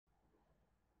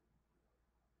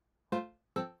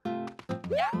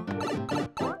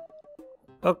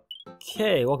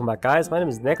Okay, welcome back guys, my name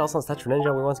is Nick, also on Statue Ninja.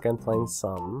 We're once again playing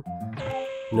some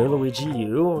Nintendo Wii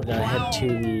U. We're gonna head to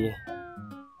the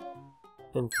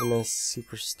infamous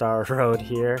SuperStar road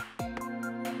here.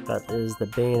 That is the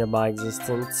bane of my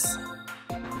existence.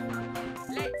 A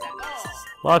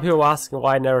lot of people are asking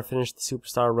why I never finished the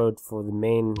SuperStar road for the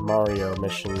main Mario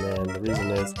mission, and the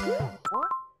reason is...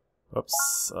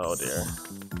 Oops, oh dear.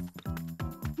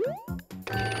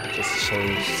 Just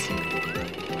changed...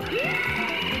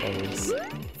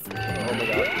 Oh my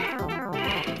god.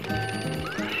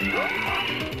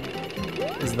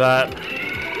 Is that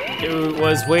it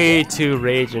was way too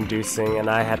rage inducing and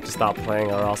I had to stop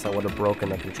playing or else I would have broken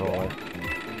the controller.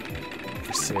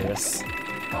 For serious.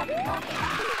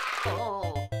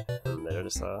 And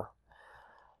there's a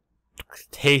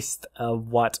taste of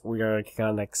what we are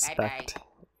gonna expect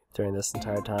during this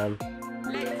entire time.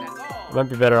 I might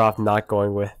be better off not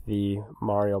going with the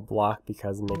Mario block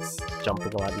because it makes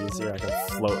jumping a lot easier. I can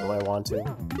float when I want to.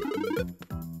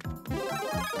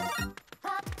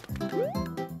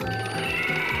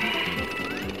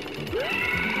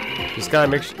 Just gotta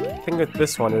make sure. The thing with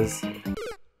this one is.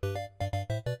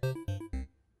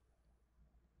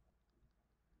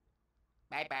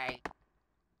 Bye bye.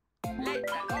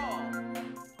 Let's go.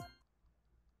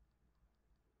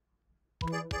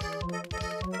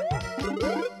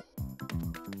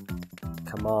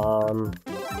 Come on.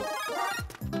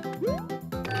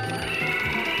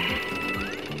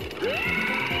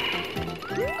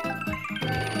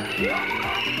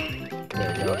 There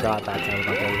we go, got that time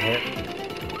without getting hit.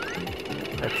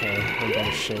 Okay, I'm in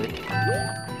better shape.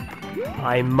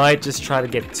 I might just try to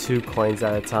get 2 coins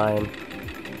at a time.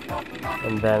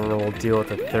 And then we'll deal with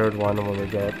the third one when we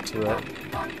get to it.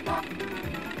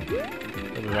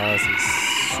 Maybe honestly,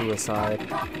 suicide.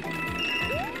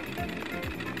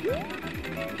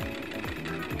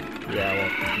 Yeah,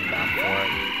 we'll come back for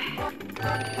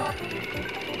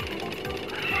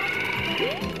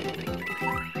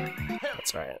it.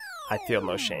 That's right. I feel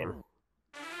no shame.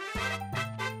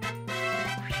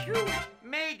 You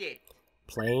made it.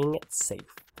 Playing it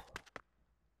safe.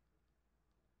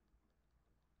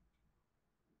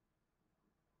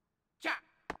 Cha.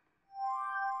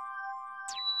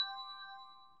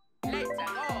 Let's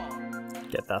go.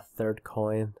 Get that third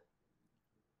coin.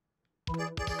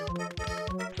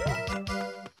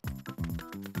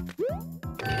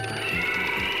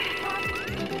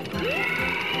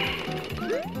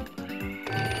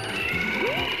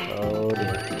 Oh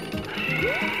dear.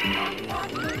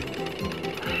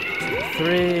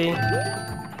 3.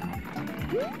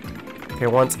 Okay,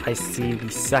 once I see the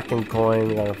second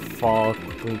coin, I'm gonna fall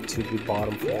quickly to the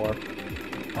bottom floor.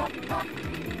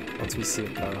 Once we see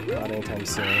it though, not anytime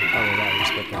soon. Oh my god, I'm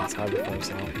just making it harder for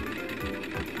myself.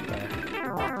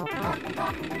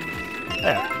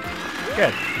 There.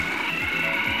 Good.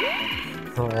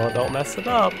 Oh, don't mess it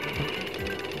up.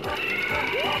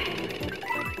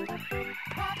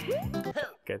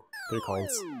 Good. 3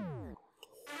 coins.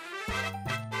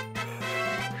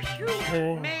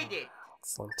 Okay. Made it.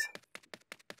 Excellent.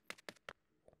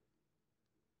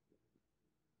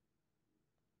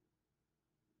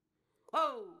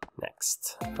 Whoa.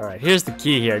 Next. Alright, here's the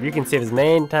key here. You can save as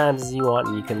many times as you want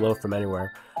and you can load from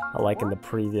anywhere. Unlike in the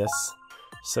previous.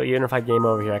 So even if I game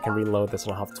over here, I can reload this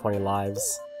and I'll have 20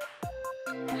 lives.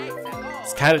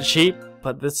 It's kind of cheap,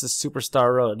 but this is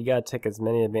SuperStar Road. You gotta take as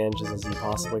many advantages as you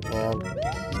possibly can.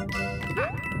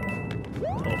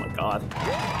 Oh my god.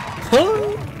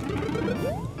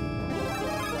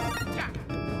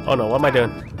 Oh no, what am I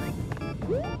doing?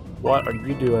 What are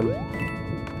you doing?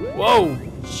 Whoa!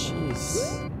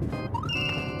 Jeez.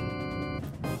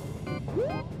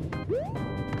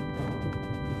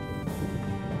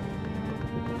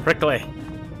 Prickly.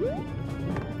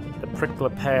 The prickly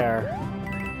pear.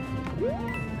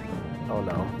 Oh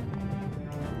no.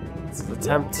 Let's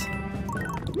attempt.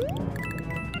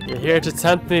 You're here to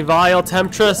tempt me, vile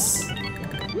temptress!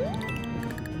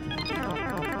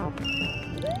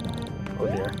 Oh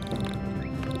dear.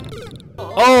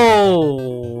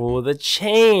 Oh! The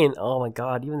chain! Oh my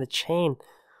god, even the chain.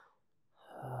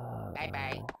 Bye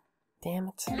bye. Damn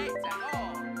it. Let's go.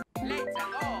 Let's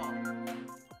go.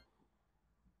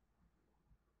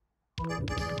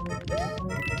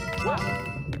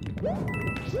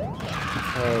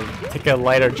 Take a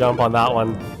lighter jump on that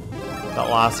one. That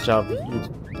last jump. You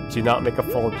do not make a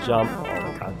full jump. Oh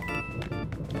my god.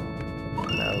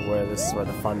 Now this is where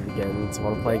the fun begins.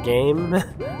 Want to play a game?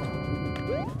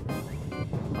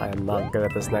 I am not good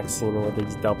at this next scene with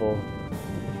these double.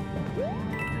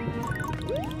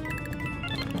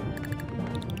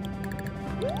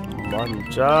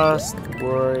 I'm just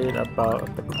worried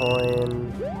about the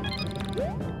coin.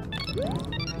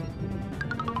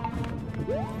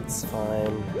 It's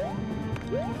fine.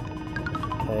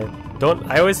 Okay.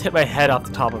 I always hit my head off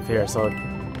the top of here, so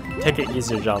take an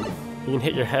easier jump. You can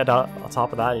hit your head on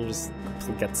top of that and you just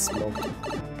get smoked.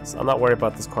 So I'm not worried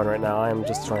about this corner right now. I'm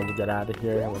just trying to get out of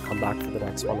here and we'll come back for the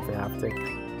next one if we have to.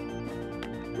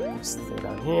 Stay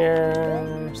down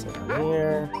here. Stay down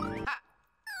here.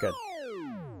 Good.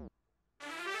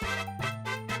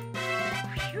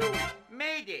 Phew,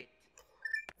 made it.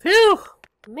 Phew!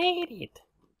 Made it.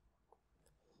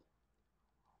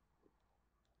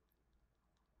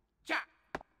 Cha.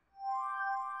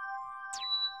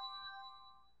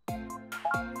 I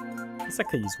guess I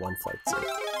could use one flight suit.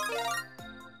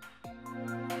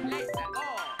 Let's go.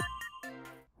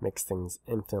 Makes things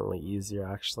infinitely easier,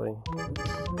 actually.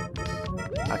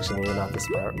 Actually, maybe not this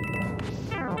part.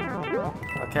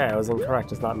 Okay, I was incorrect.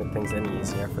 Does not make things any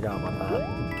easier. I forgot about that.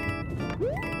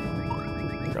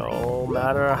 No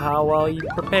matter how well you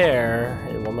prepare,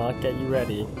 it will not get you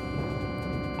ready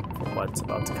for what's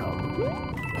about to come.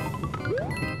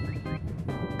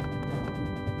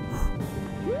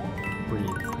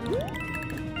 Breathe.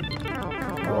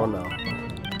 Oh no.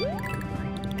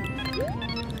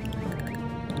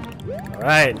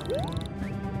 Alright.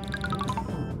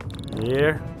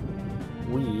 Here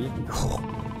we go.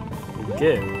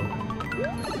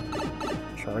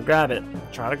 Try to grab it.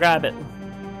 Try to grab it.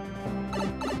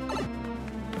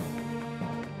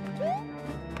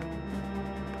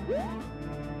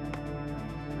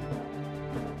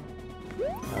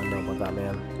 I don't know about that,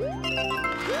 man.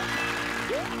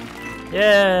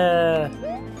 Yeah!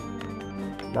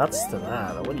 Nuts to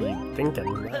that. What are you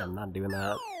thinking? I'm not doing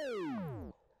that.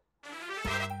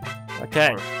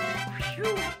 Okay.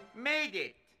 Phew, made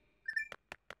it.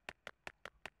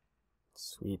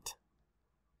 Sweet.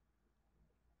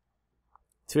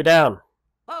 2 down.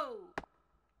 Oh.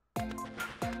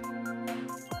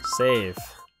 Save.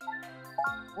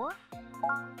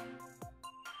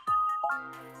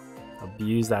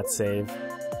 Abuse that save.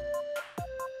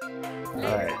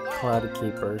 Alright, Cloud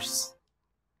Keepers.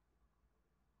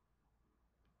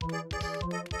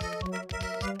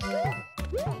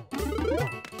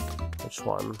 Which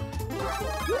one?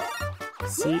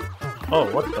 See? Oh,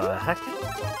 what the heck?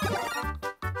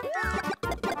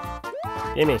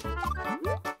 Gimme.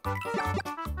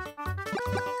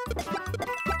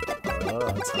 Oh,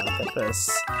 let's look at this.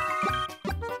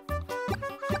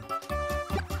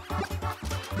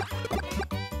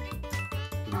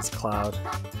 Use Cloud.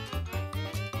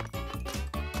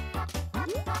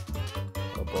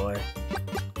 Oh boy.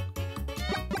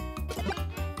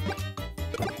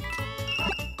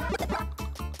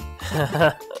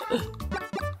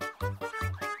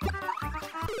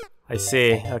 I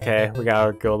see. Okay, we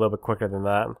gotta go a little bit quicker than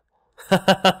that.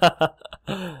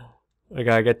 We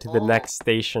gotta get to the next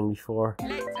station before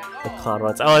the cloud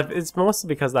runs. Oh, it's mostly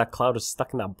because that cloud is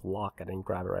stuck in that block. I didn't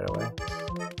grab it right away.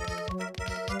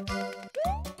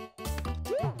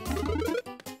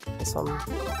 This one.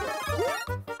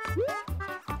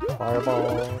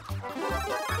 Fireball.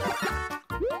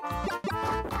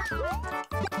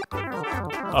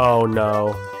 Oh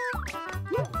no.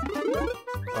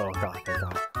 Oh god, thank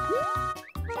god.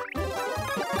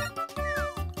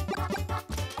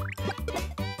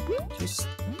 Did you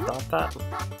stop that?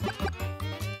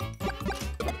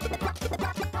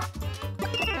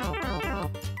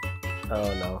 Oh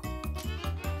no.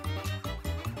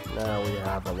 Now we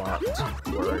have a lot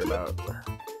to worry about.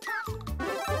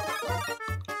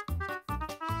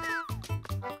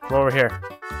 Come over here.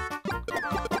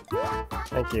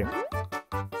 Thank you.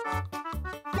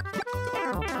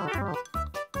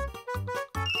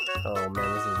 Oh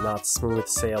man, this is not smooth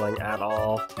sailing at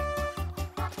all.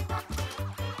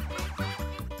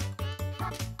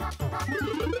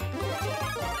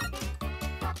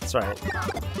 That's right.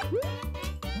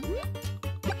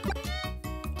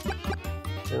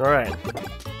 Doing alright.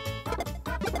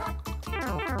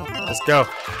 Let's go.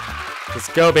 Let's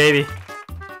go, baby.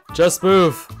 Just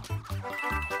move.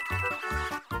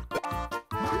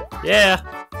 Yeah.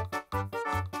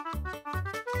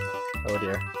 Oh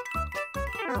dear.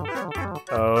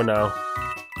 Oh no.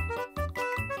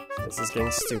 This is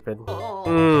getting stupid.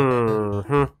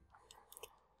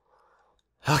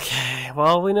 Okay,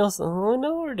 well we know what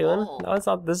we're doing. No, it's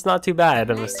not. This is not too bad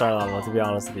of a start level, to be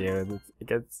honest with you. It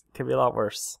could be a lot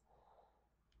worse.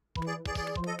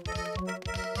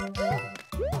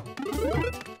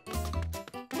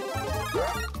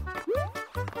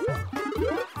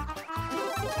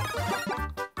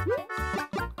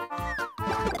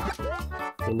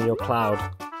 Neo Cloud.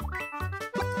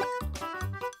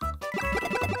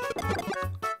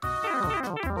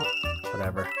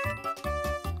 Whatever.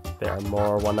 There are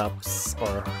more one-ups,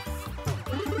 or...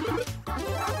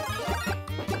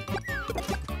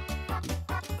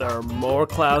 There are more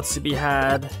clouds to be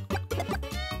had.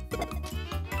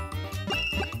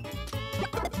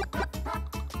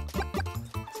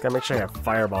 Just gotta make sure I have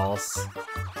fireballs.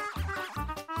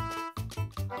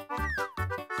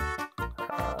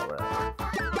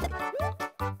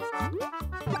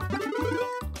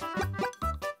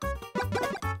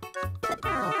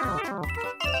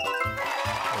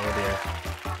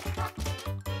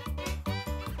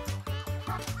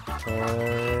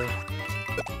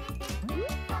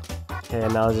 Okay,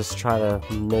 now I'll just try to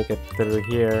make it through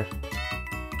here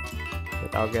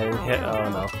without getting hit. Oh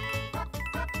no.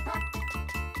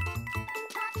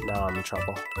 Now I'm in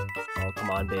trouble. Oh,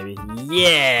 come on, baby.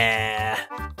 Yeah!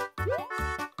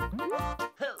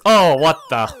 Oh, what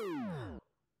the?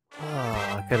 Oh,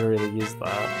 I could've really used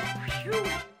that. You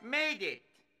made it.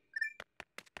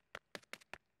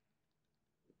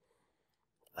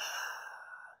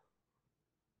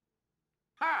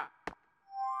 Ha!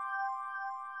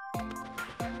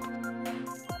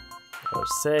 Or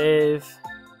save.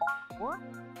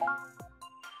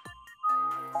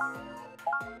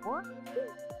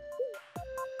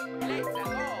 Let's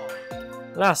go.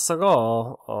 Let's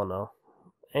go. Oh no.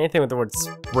 Anything with the word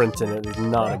sprint in it is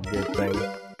not a good thing.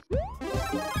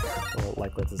 I don't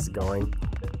like where this is going.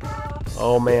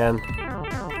 Oh man.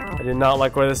 I do not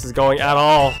like where this is going at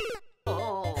all.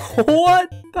 Oh. What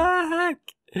the heck?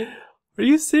 Are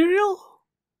you serial?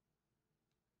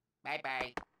 Bye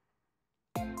bye.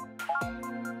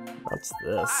 What's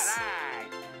this?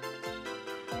 Alright.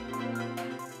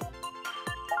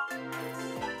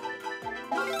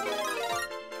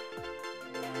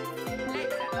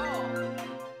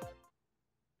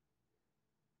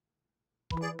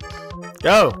 Let's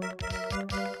go. Go!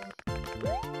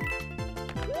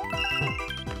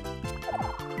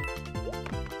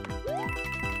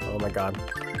 Oh my god.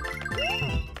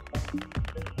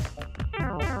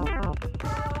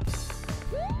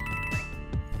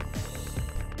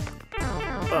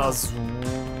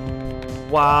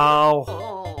 Wow.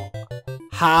 Oh.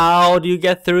 How do you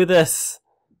get through this?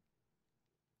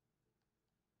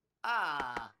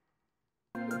 Ah.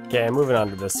 Okay, moving on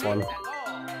to this one. Let's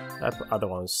go. That other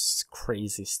one was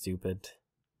crazy stupid.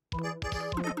 Oh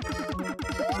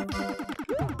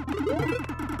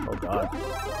god.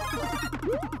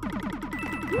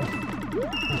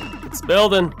 It's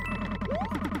building!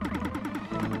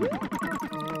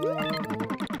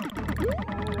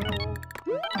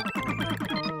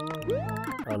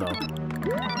 Oh no.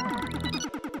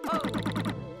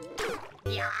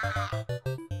 Yeah.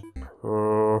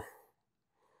 Oh.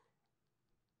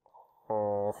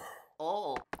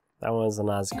 Oh. That one wasn't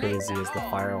as crazy as the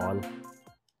fire one.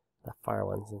 The fire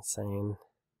one's insane.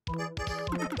 Oh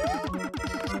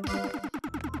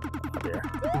dear.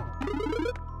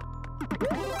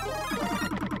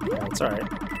 Yeah, it's alright.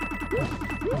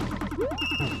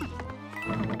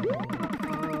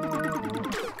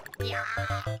 Yeah.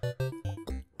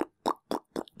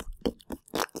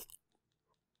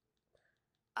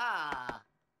 Ah.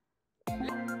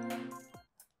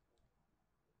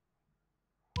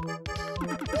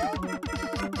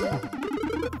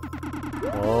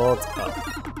 Hold up.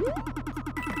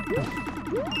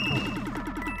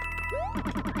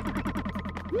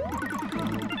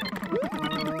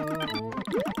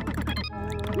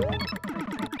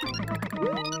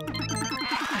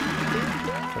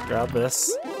 So grab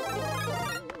this.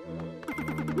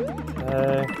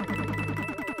 Okay.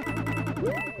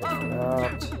 Get it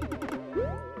out.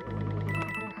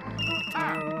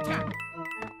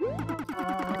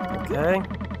 Okay.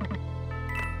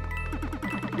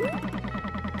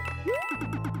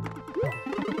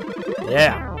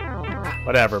 Yeah.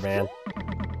 Whatever, man.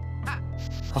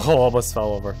 Oh, almost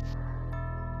fell over.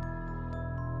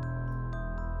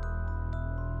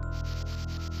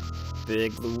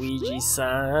 Big Luigi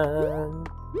sign.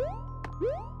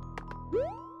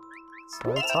 That's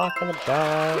what I'm talking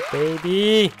about,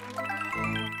 baby.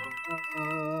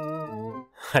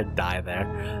 I die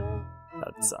there.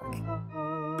 That'd suck.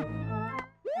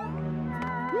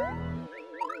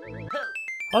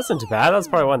 Wasn't too bad. That was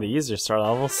probably one of the easier star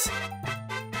levels.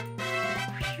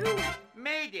 You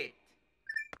made it.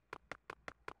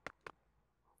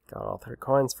 Got all 3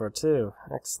 coins for it too.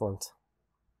 Excellent.